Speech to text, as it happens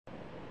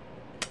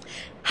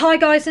Hi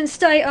guys, and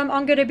today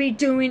I'm going to be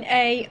doing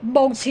a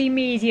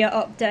multimedia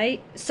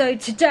update. So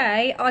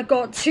today I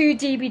got 2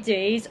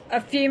 DVDs,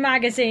 a few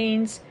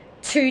magazines,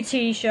 2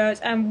 t-shirts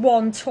and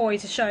 1 toy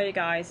to show you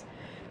guys.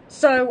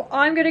 So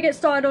I'm going to get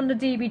started on the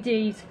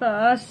DVDs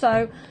first,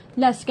 so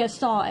let's get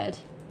started.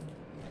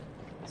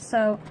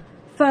 So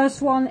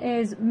first one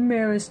is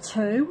Mirrors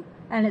 2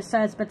 and it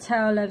says But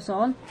Terror Lives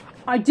On.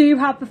 I do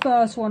have the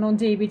first one on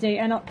DVD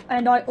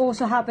and I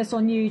also have this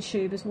on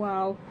YouTube as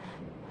well.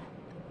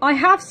 I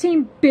have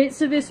seen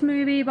bits of this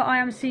movie, but I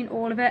haven't seen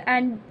all of it.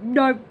 And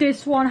no,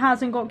 this one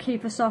hasn't got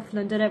Kiefer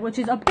Sutherland in it, which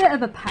is a bit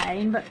of a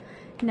pain, but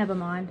never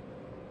mind.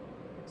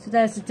 So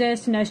there's the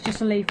disc, and there's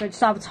just a leaflet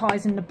just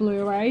advertising the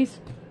Blu-rays.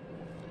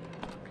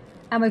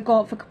 And we've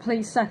got the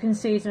complete second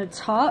season of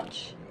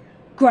Touch.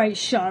 Great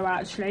show,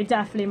 actually.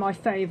 Definitely my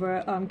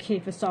favourite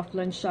Kiefer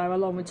Sutherland show,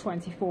 along with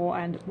 24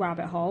 and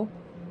Rabbit Hole.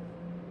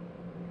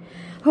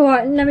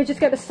 Alright, let me just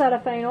get the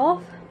cellophane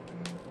off.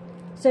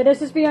 So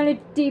this is the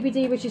only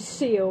DVD which is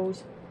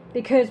sealed,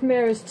 because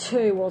Mirrors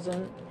 2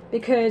 wasn't,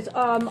 because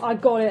I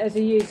got it as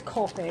a used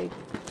copy.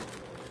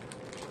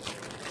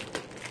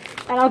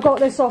 And I got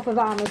this off of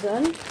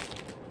Amazon.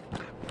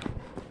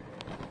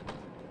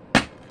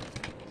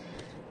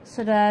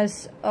 So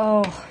there's,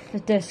 oh, the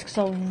discs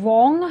are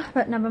wrong,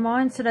 but never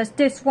mind. So there's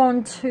disc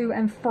 1, 2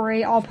 and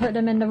 3, I'll put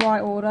them in the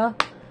right order.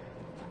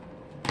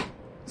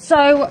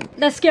 So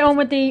let's get on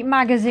with the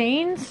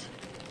magazines.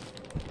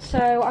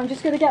 So I'm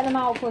just going to get them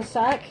out for a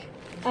sec,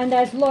 and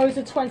there's loads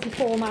of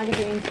 24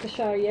 magazines to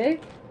show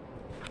you.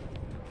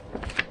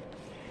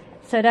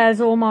 So there's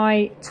all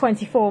my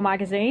 24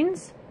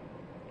 magazines.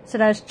 So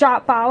there's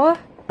Jack Bauer,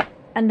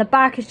 and the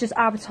back is just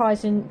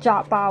advertising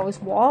Jack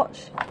Bauer's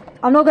watch.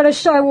 I'm not going to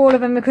show all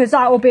of them because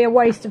that will be a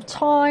waste of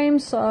time,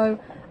 so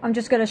I'm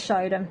just going to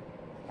show them.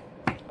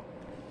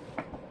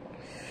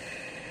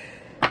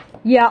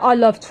 Yeah, I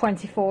love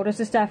 24. This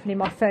is definitely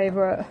my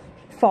favourite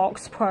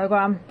Fox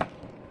programme.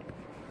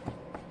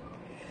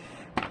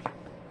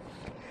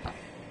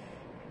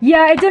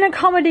 Yeah, it didn't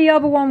come with the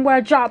other one where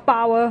it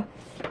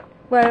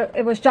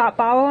was Jack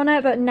Bauer on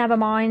it, but never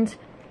mind.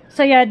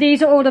 So yeah,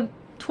 these are all the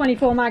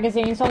 24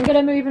 magazines. So I'm going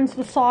to move them to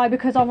the side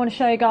because I want to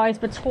show you guys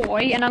the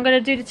toy, and I'm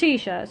going to do the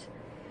t-shirts.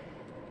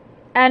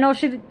 And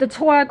also the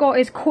toy I got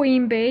is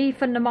Queen Bee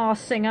from The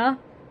Masked Singer,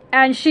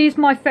 and she's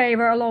my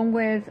favourite along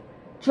with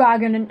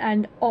Dragon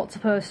and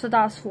Octopus, so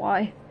that's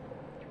why.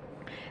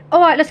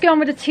 Alright, let's get on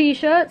with the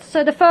t-shirts.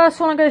 So the first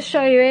one I'm going to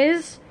show you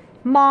is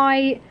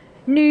my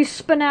new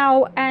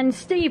Spinell and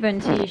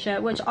Steven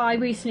t-shirt, which I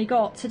recently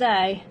got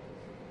today.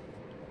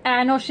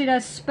 And obviously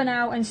there's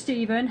Spinell and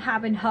Steven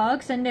having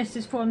hugs, and this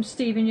is from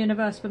Steven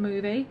Universe the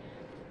movie.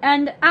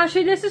 And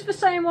actually this is the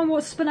same one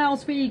what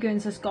Spinell's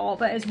Vegans has got,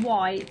 but it's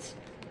white.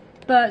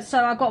 But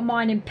so I got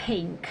mine in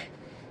pink.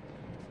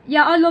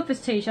 Yeah, I love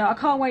this t-shirt. I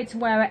can't wait to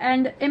wear it.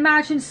 And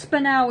imagine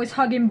Spinell is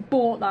hugging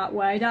Bort that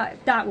way.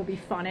 That would be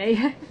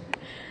funny.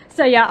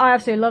 So yeah, I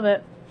absolutely love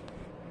it.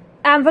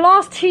 And the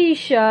last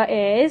t-shirt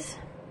is,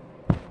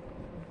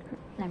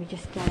 let me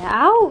just get it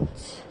out.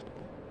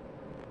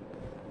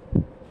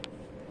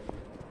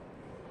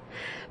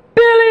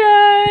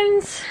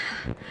 Billions!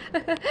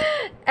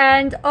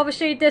 And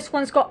obviously this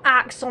one's got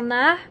Axe on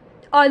there.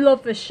 I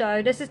love this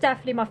show. This is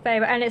definitely my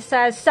favourite. And it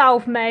says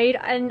self-made.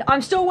 And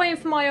I'm still waiting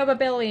for my other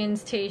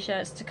Billions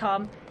t-shirts to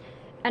come.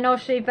 And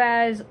obviously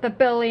there's the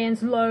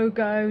Billions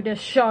logo, the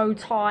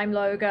Showtime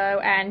logo.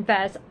 And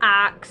there's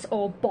Axe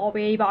or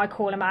Bobby, but I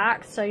call him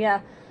Axe. So yeah.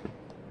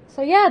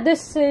 So yeah,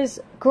 this is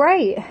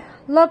great.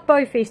 Love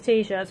both these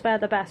t-shirts. They're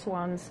the best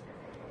ones.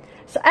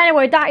 So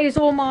anyway, that is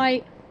all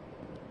my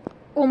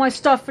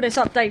stuff for this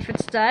update for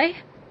today.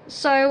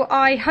 So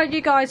I hope you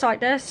guys like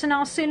this, and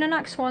I'll see you in the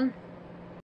next one.